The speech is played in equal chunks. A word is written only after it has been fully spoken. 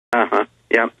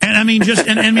Yeah. And I mean,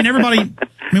 everybody,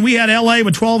 I mean, we had LA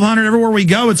with 1,200. Everywhere we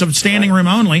go, it's a standing room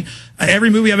only. Every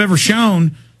movie I've ever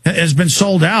shown has been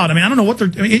sold out. I mean, I don't know what they're,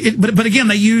 but again,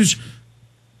 they use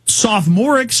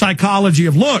sophomoric psychology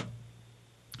of, look,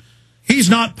 he's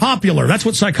not popular. That's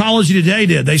what Psychology Today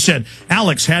did. They said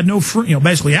Alex had no,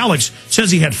 basically Alex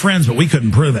says he had friends, but we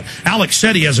couldn't prove it. Alex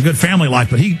said he has a good family life,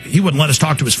 but he wouldn't let us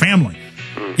talk to his family.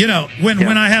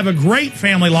 When I have a great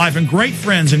family life and great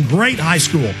friends and great high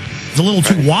school, it's a little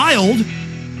too wild.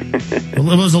 It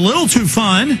was a little too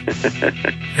fun,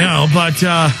 but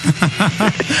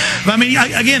I mean,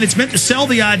 again, it's meant to sell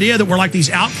the idea that we're like these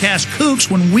outcast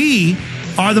kooks when we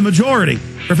are the majority.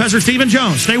 Professor Stephen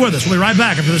Jones, stay with us. We'll be right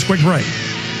back after this quick break.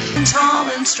 Tall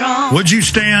and strong. Would you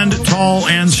stand tall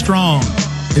and strong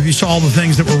if you saw the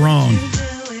things that were wrong?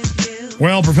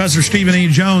 Well, Professor Stephen E.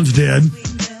 Jones did.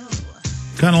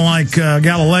 Kind of like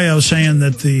Galileo saying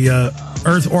that the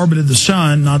Earth orbited the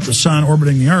sun, not the sun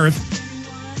orbiting the Earth.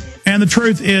 And the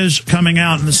truth is coming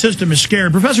out, and the system is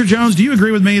scared. Professor Jones, do you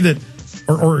agree with me that,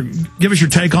 or give us your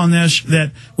take on this,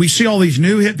 that we see all these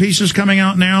new hit pieces coming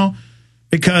out now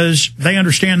because they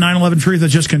understand 9/11 truth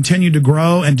has just continued to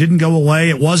grow and didn't go away?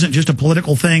 It wasn't just a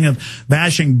political thing of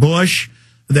bashing Bush,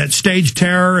 that stage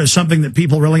terror is something that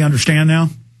people really understand now?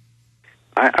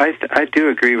 I do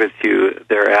agree with you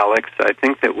there, Alex. I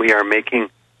think that we are making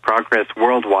progress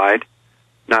worldwide,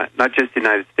 not just the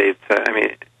United States.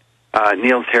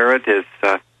 Niels Harrit is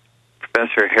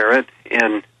Professor Harrit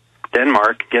in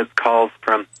Denmark, gets calls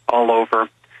from all over.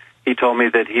 He told me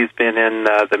that he's been in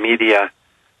the media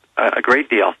a great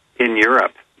deal in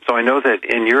Europe. So I know that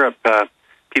in Europe,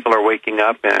 people are waking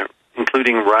up,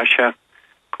 including Russia,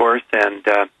 of course, and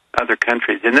other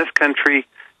countries. In this country,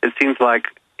 it seems like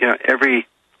every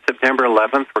September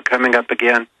 11th, we're coming up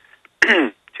again,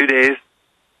 2 days,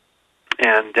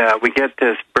 and we get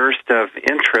this burst of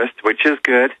interest, which is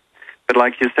good. But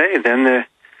like you say, then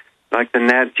like the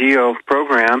Nat Geo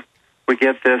program, we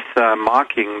get this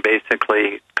mocking,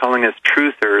 basically, calling us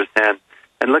truthers,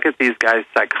 and look at these guys'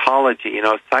 psychology,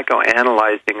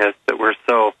 psychoanalyzing us, that we're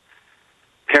so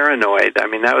paranoid. I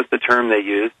mean, that was the term they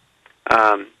used.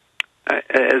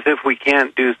 As if we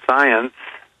can't do science.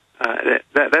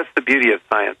 That's the beauty of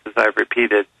science, as I've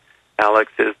repeated,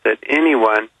 Alex, is that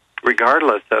anyone,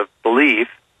 regardless of belief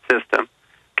system,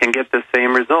 can get the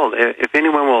same result. If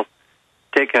anyone will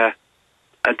take a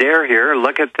dare here,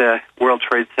 look at the World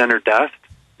Trade Center dust,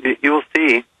 you will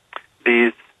see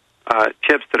these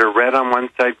chips that are red on one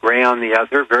side, gray on the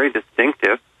other, very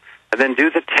distinctive, and then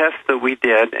do the test that we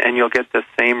did, and you'll get the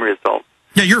same result.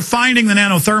 Yeah, you're finding the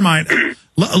nanothermite,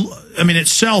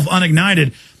 itself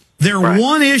unignited.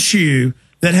 One issue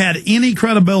that had any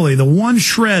credibility, the one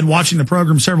shred watching the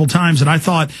program several times that I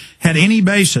thought had any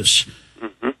basis,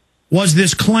 was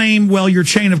this claim, well, your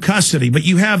chain of custody. But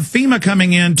you have FEMA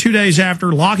coming in 2 days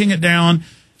after, locking it down,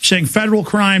 saying federal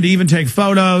crime to even take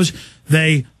photos.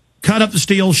 They cut up the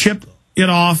steel, ship it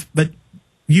off, but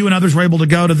you and others were able to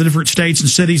go to the different states and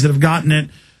cities that have gotten it,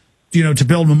 to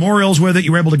build memorials with it.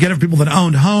 You were able to get it for people that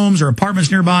owned homes or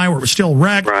apartments nearby where it was still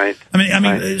wrecked. Right.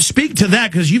 Right. Speak to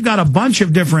that, because you've got a bunch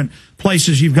of different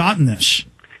places you've gotten this.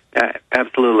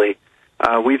 Absolutely.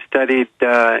 We've studied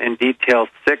in detail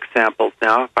 6 samples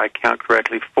now. If I count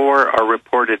correctly, 4 are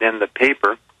reported in the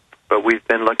paper, but we've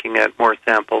been looking at more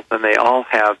samples, and they all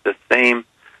have the same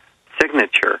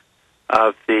signature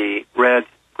of the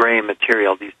red-gray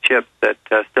material, these chips that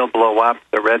still blow up.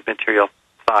 The red material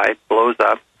side blows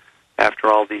up after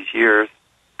all these years.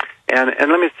 And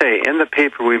let me say, in the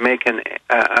paper we make an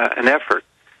effort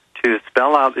to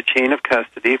spell out the chain of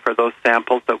custody for those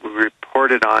samples that we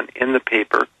reported on in the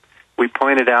paper. We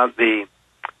pointed out the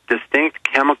distinct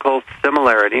chemical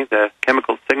similarity, the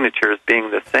chemical signatures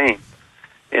being the same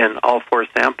in all 4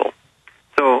 samples.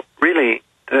 So really,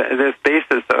 this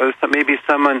basis, maybe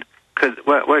someone could,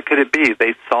 what could it be?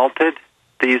 They salted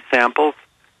these samples.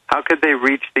 How could they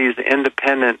reach these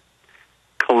independent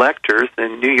collectors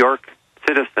and New York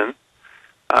citizens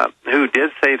who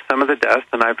did save some of the dust,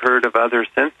 and I've heard of others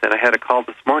since then. I had a call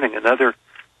this morning. Another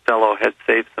fellow had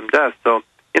saved some dust. So,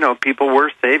 people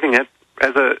were saving it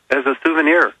as a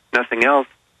souvenir, nothing else.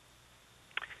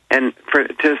 And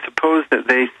to suppose that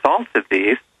they salted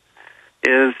these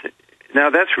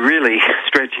that's really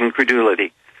stretching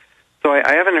credulity. So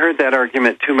I haven't heard that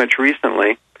argument too much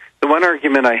recently. The one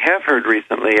argument I have heard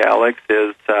recently, Alex,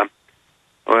 is,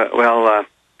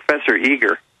 Professor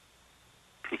Eager,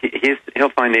 he'll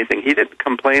find anything. He didn't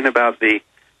complain about the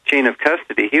chain of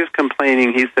custody. He was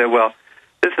complaining, he said, well,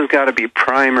 this has got to be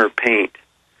primer paint.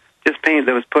 Just paint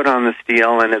that was put on the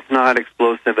steel, and it's not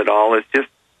explosive at all. It's just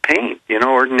paint,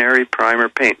 ordinary primer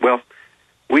paint. Well,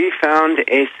 we found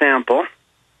a sample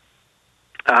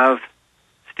of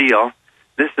steel.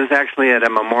 This is actually at a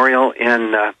memorial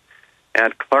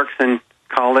at Clarkson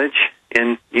College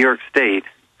in New York State.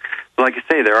 Like I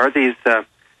say, there are these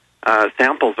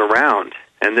samples around,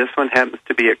 and this one happens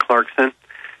to be at Clarkson.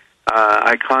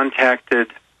 I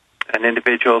contacted an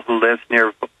individual who lives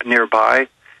nearby.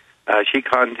 She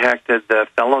contacted the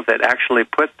fellow that actually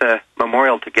put the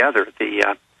memorial together.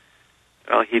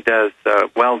 He does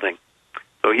welding,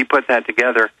 so he put that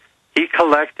together. He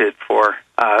collected for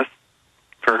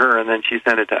her, and then she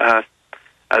sent it to us,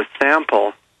 a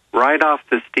sample right off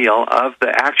the steel of the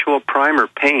actual primer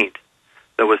paint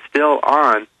that was still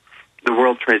on the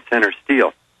World Trade Center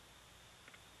steel.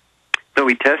 So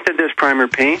we tested this primer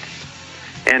paint,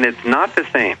 and it's not the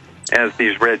same as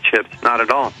these red chips, not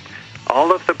at all.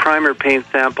 All of the primer paint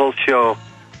samples show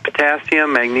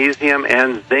potassium, magnesium,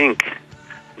 and zinc.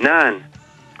 None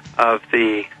of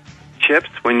the chips,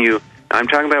 I'm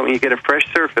talking about when you get a fresh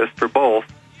surface for both,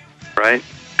 right?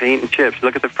 Paint and chips.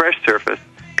 Look at the fresh surface.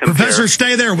 Compare. Professor,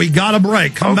 stay there. We got a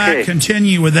break. Come back,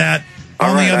 continue with that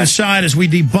on the other side as we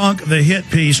debunk the hit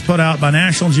piece put out by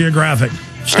National Geographic.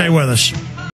 Stay with us.